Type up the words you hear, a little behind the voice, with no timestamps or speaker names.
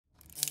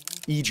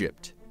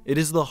Egypt. It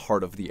is the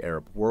heart of the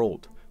Arab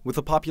world, with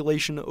a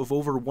population of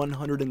over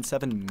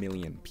 107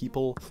 million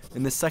people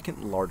and the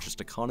second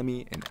largest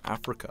economy in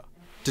Africa.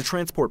 To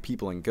transport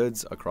people and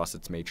goods across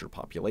its major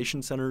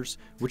population centers,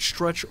 which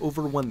stretch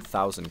over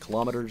 1,000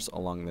 kilometers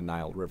along the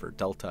Nile River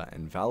delta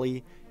and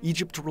valley,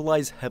 Egypt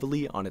relies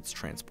heavily on its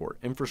transport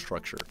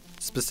infrastructure,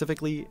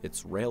 specifically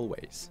its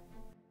railways.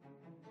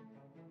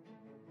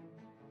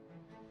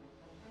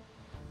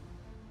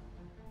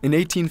 In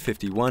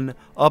 1851,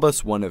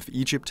 Abbas I of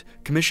Egypt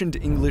commissioned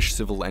English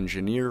civil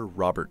engineer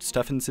Robert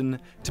Stephenson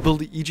to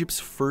build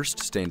Egypt's first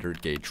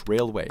standard gauge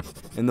railway,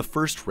 and the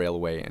first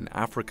railway in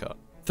Africa.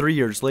 3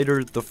 years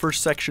later, the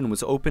first section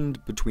was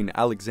opened between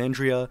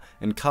Alexandria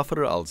and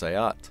Kafr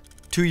al-Zayat.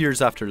 2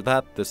 years after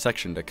that, the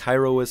section to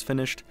Cairo was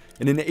finished,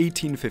 and in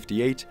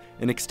 1858,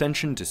 an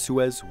extension to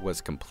Suez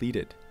was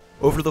completed.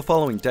 Over the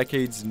following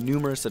decades,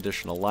 numerous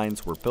additional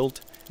lines were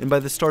built, and by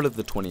the start of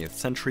the 20th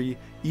century,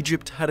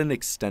 Egypt had an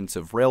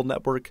extensive rail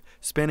network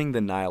spanning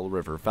the Nile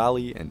River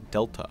Valley and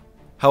Delta.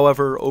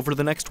 However, over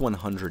the next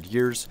 100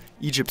 years,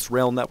 Egypt's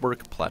rail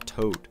network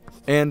plateaued.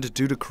 And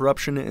due to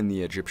corruption in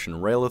the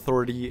Egyptian Rail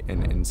Authority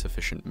and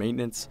insufficient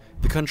maintenance,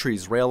 the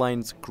country's rail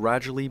lines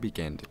gradually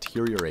began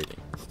deteriorating.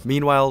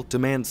 Meanwhile,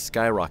 demand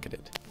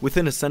skyrocketed.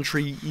 Within a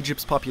century,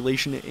 Egypt's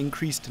population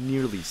increased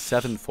nearly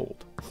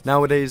sevenfold.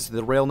 Nowadays,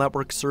 the rail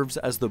network serves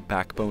as the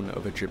backbone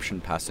of Egyptian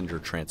passenger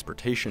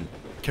transportation,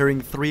 carrying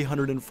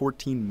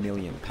 314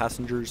 million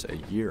passengers a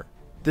year.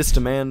 This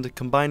demand,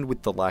 combined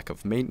with the lack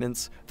of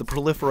maintenance, the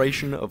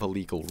proliferation of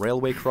illegal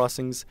railway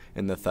crossings,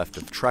 and the theft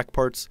of track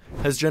parts,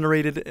 has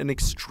generated an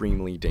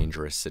extremely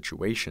dangerous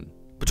situation.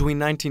 Between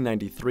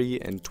 1993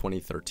 and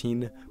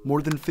 2013,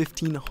 more than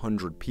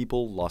 1,500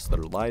 people lost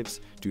their lives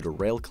due to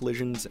rail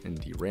collisions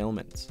and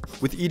derailments.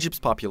 With Egypt's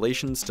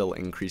population still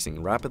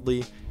increasing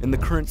rapidly, and the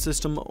current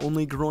system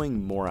only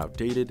growing more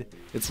outdated,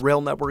 its rail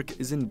network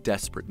is in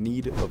desperate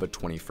need of a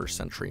 21st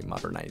century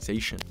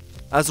modernization.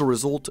 As a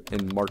result,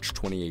 in March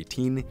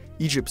 2018,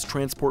 Egypt's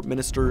transport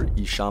minister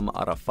Hisham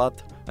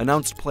Arafat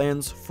announced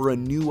plans for a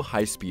new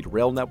high-speed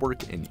rail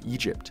network in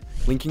Egypt,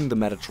 linking the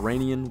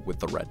Mediterranean with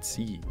the Red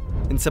Sea.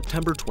 In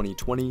September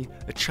 2020,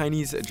 a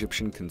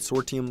Chinese-Egyptian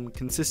consortium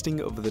consisting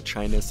of the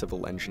China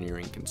Civil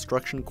Engineering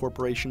Construction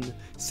Corporation,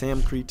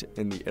 Samcrete,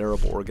 and the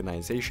Arab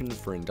Organization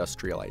for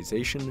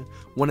Industrialization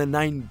won a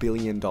 $9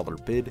 billion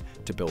bid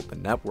to build the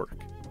network.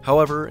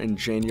 However, in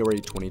January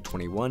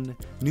 2021,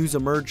 news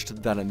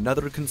emerged that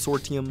another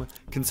consortium,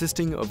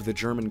 consisting of the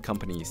German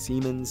company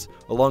Siemens,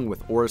 along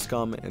with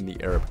Orascom and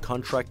the Arab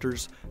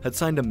contractors, had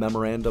signed a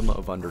memorandum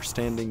of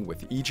understanding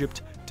with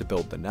Egypt to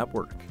build the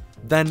network.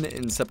 Then,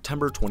 in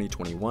September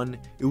 2021,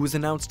 it was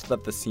announced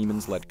that the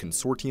Siemens-led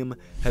consortium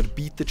had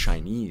beat the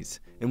Chinese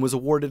and was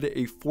awarded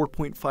a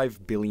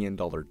 $4.5 billion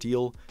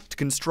deal to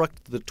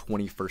construct the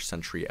 21st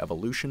century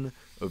evolution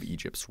of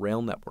Egypt's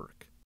rail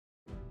network.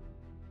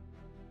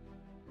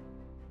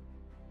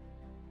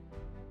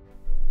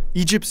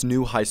 Egypt's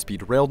new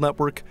high-speed rail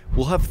network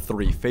will have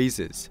 3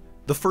 phases.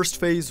 The first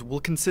phase will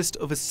consist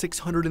of a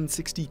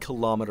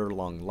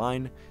 660-kilometer-long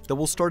line that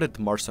will start at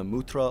Marsa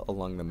Mutra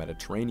along the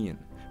Mediterranean,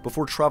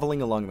 before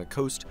traveling along the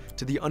coast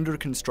to the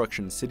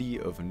under-construction city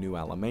of New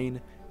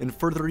Alamein and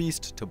further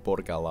east to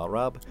Borg Al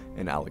Arab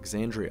and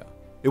Alexandria.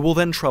 It will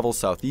then travel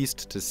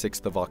southeast to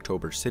 6th of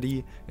October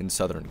City in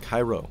southern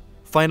Cairo.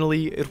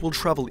 Finally, it will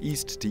travel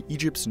east to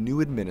Egypt's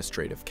new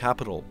administrative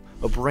capital,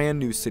 a brand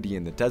new city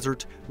in the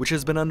desert which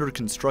has been under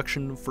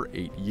construction for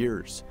 8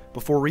 years,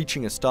 before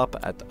reaching a stop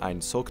at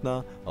Ain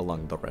Sokna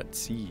along the Red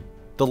Sea.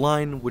 The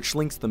line, which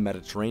links the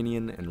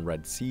Mediterranean and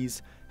Red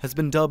Seas, has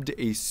been dubbed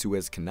a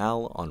Suez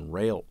Canal on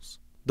rails.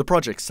 The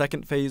project's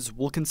second phase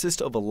will consist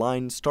of a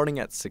line starting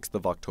at 6th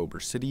of October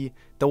City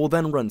that will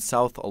then run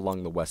south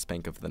along the west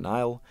bank of the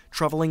Nile,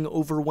 traveling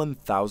over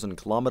 1,000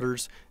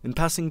 kilometers and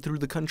passing through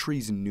the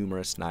country's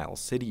numerous Nile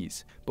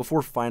cities,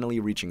 before finally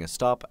reaching a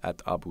stop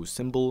at Abu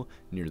Simbel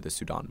near the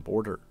Sudan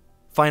border.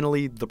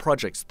 Finally, the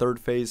project's third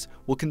phase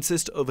will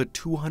consist of a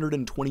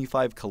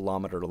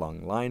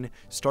 225-kilometer-long line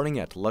starting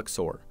at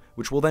Luxor,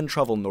 which will then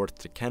travel north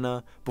to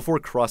Kenna before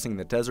crossing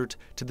the desert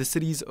to the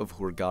cities of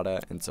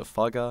Hurghada and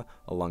Safaga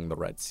along the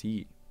Red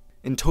Sea.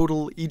 In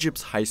total,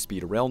 Egypt's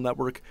high-speed rail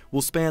network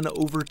will span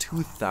over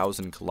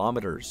 2,000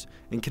 kilometers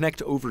and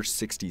connect over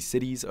 60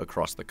 cities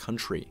across the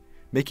country,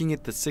 making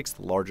it the 6th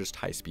largest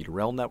high-speed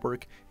rail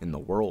network in the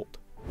world.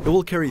 It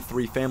will carry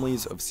 3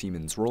 families of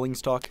Siemens rolling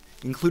stock,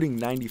 including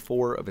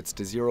 94 of its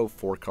Desiro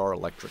 4-car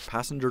electric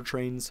passenger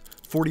trains,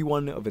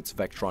 41 of its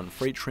Vectron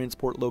freight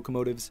transport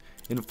locomotives,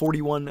 and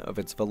 41 of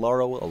its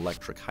Velaro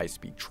electric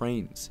high-speed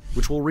trains,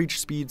 which will reach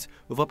speeds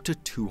of up to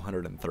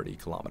 230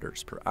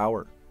 kilometers per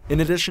hour.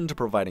 In addition to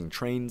providing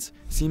trains,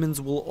 Siemens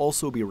will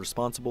also be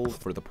responsible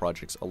for the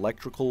project's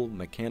electrical,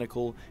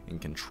 mechanical, and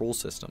control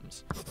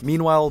systems.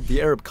 Meanwhile, the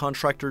Arab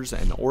contractors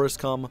and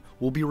Orascom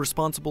will be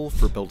responsible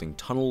for building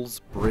tunnels,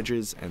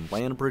 bridges, and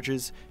land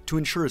bridges to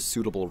ensure a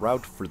suitable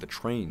route for the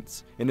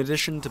trains, in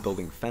addition to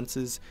building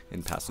fences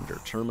and passenger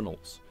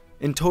terminals.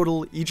 In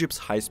total, Egypt's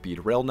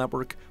high-speed rail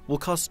network will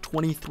cost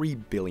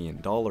 $23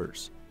 billion.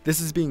 This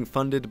is being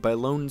funded by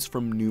loans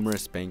from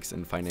numerous banks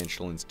and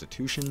financial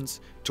institutions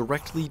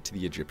directly to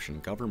the Egyptian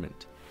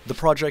government. The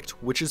project,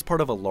 which is part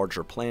of a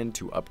larger plan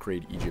to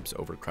upgrade Egypt's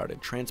overcrowded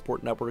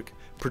transport network,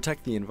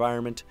 protect the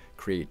environment,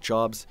 create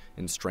jobs,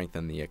 and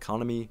strengthen the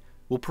economy,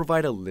 will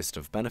provide a list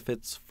of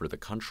benefits for the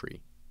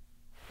country.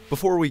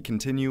 Before we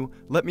continue,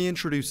 let me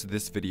introduce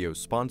this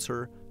video's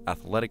sponsor,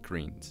 Athletic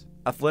Greens.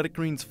 Athletic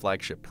Greens'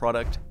 flagship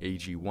product,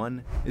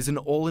 AG1, is an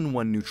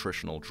all-in-one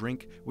nutritional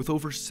drink with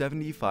over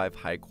 75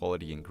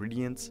 high-quality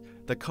ingredients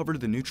that cover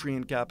the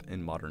nutrient gap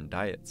in modern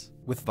diets.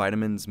 With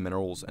vitamins,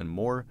 minerals, and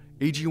more,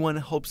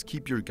 AG1 helps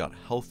keep your gut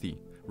healthy,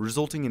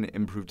 resulting in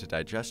improved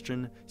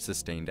digestion,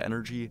 sustained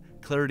energy,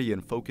 clarity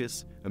and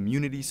focus,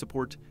 immunity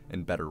support,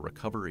 and better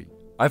recovery.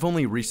 I've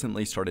only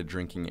recently started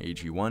drinking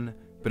AG1,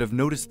 but have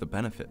noticed the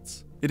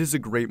benefits. It is a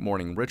great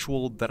morning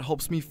ritual that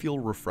helps me feel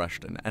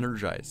refreshed and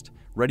energized,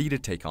 ready to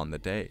take on the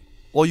day.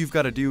 All you've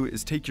got to do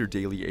is take your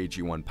daily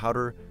AG1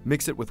 powder,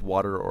 mix it with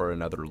water or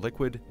another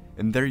liquid,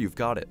 and there you've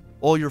got it.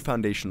 All your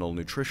foundational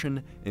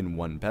nutrition in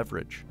one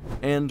beverage.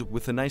 And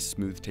with a nice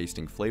smooth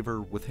tasting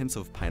flavor with hints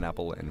of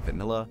pineapple and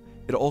vanilla,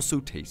 it also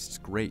tastes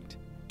great.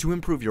 To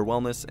improve your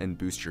wellness and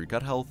boost your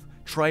gut health,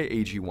 try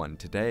AG1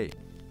 today.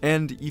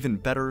 And even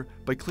better,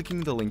 by clicking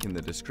the link in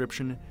the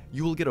description,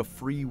 you will get a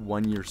free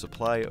 1-year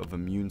supply of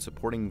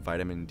immune-supporting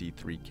vitamin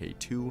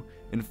D3K2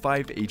 and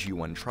 5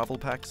 AG1 travel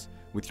packs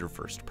with your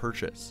first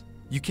purchase.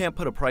 You can't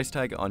put a price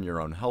tag on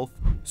your own health,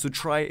 so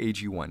try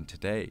AG1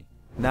 today.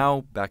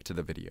 Now, back to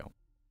the video.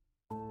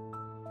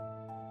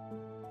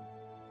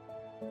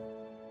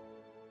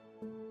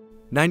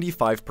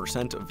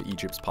 "95% of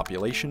Egypt's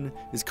population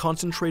is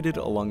concentrated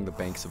along the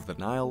banks of the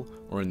Nile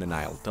or in the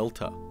Nile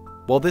Delta.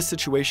 While this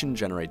situation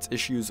generates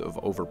issues of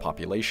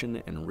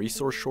overpopulation and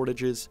resource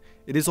shortages,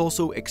 it is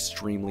also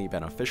extremely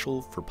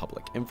beneficial for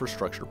public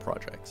infrastructure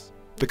projects.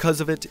 Because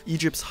of it,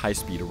 Egypt's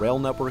high-speed rail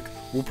network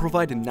will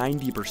provide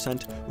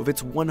 90% of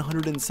its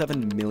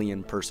 107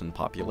 million person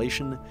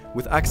population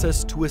with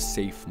access to a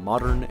safe,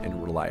 modern,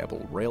 and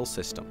reliable rail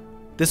system.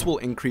 This will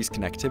increase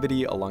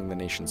connectivity along the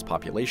nation's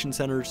population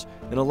centers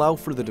and allow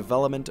for the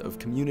development of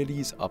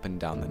communities up and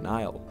down the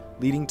Nile,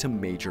 leading to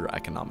major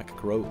economic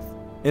growth.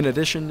 In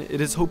addition,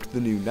 it is hoped the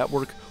new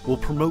network will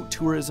promote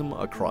tourism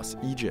across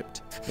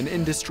Egypt, an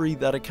industry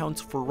that accounts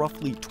for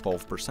roughly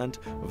 12%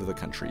 of the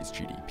country's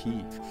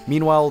GDP.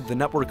 Meanwhile, the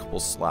network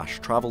will slash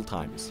travel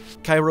times.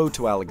 Cairo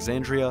to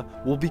Alexandria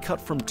will be cut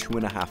from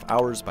 2.5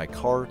 hours by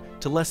car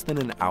to less than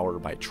an hour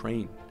by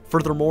train.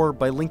 Furthermore,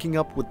 by linking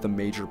up with the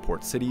major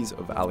port cities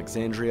of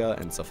Alexandria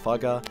and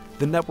Safaga,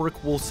 the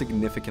network will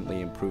significantly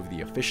improve the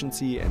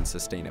efficiency and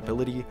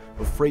sustainability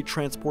of freight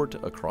transport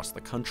across the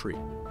country.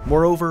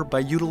 Moreover, by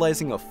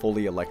utilizing a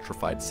fully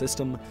electrified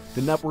system,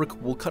 the network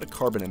will cut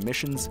carbon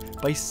emissions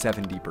by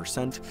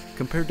 70%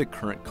 compared to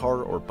current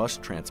car or bus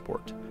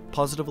transport,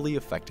 positively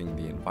affecting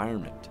the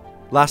environment.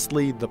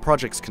 Lastly, the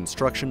project's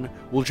construction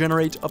will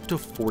generate up to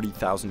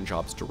 40,000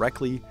 jobs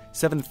directly,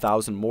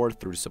 7,000 more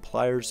through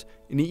suppliers,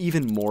 and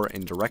even more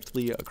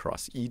indirectly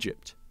across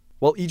Egypt.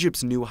 While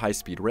Egypt's new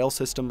high-speed rail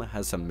system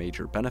has some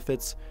major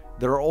benefits,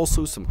 there are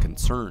also some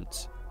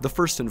concerns. The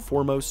first and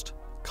foremost,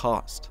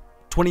 cost.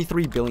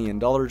 $23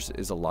 billion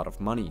is a lot of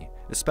money,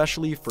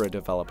 especially for a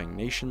developing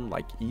nation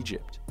like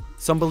Egypt.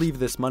 Some believe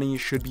this money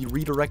should be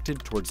redirected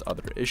towards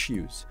other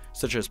issues,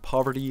 such as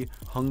poverty,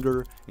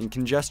 hunger, and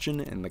congestion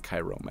in the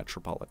Cairo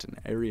metropolitan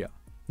area.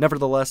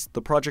 Nevertheless,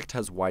 the project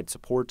has wide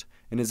support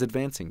and is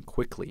advancing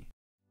quickly.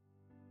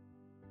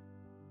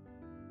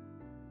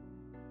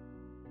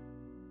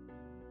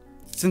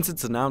 Since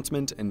its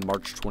announcement in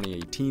March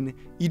 2018,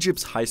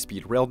 Egypt's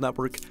high-speed rail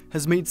network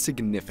has made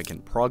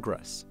significant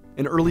progress.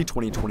 In early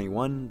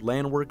 2021,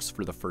 land works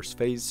for the first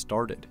phase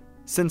started.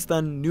 Since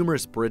then,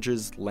 numerous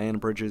bridges,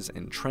 land bridges,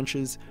 and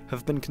trenches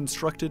have been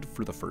constructed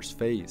for the first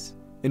phase.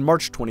 In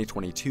March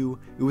 2022,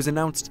 it was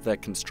announced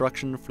that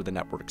construction for the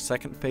network's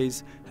second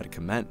phase had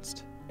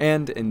commenced.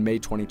 And in May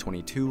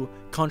 2022,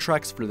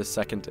 contracts for the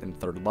second and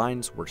third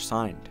lines were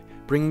signed,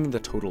 bringing the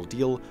total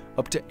deal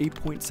up to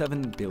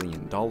 $8.7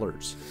 billion.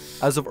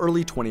 As of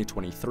early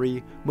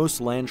 2023,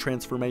 most land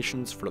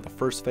transformations for the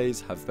first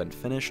phase have been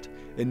finished,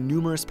 and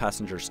numerous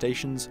passenger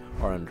stations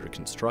are under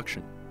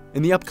construction.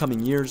 In the upcoming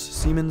years,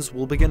 Siemens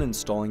will begin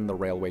installing the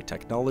railway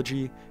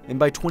technology, and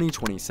by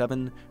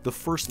 2027, the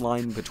first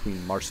line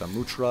between Marsa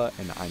Mutra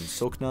and Ain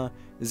Sokna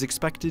is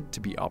expected to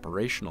be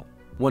operational.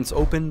 Once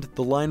opened,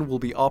 the line will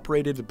be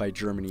operated by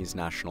Germany's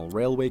national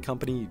railway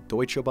company,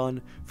 Deutsche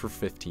Bahn, for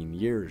 15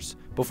 years,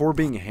 before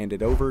being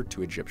handed over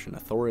to Egyptian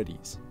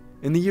authorities.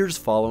 In the years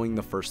following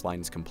the first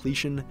line's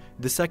completion,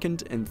 the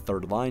second and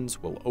third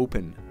lines will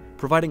open,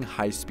 providing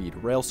high-speed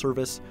rail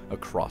service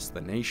across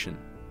the nation.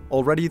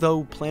 Already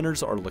though,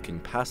 planners are looking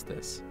past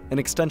this. An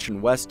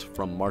extension west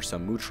from Marsa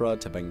Mutra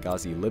to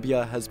Benghazi,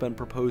 Libya has been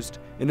proposed,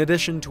 in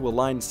addition to a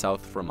line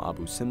south from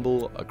Abu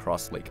Simbel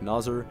across Lake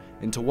Nasser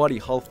into Wadi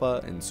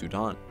Halfa in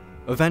Sudan.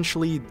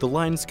 Eventually, the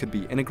lines could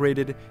be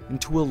integrated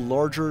into a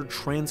larger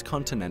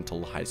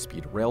transcontinental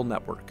high-speed rail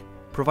network,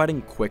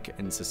 providing quick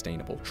and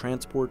sustainable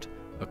transport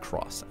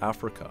across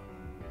Africa.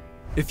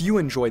 If you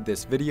enjoyed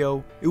this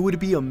video, it would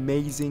be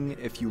amazing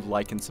if you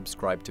like and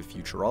subscribe to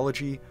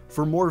Futurology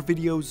for more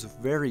videos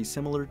very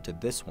similar to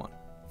this one.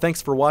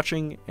 Thanks for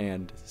watching,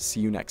 and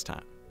see you next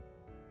time.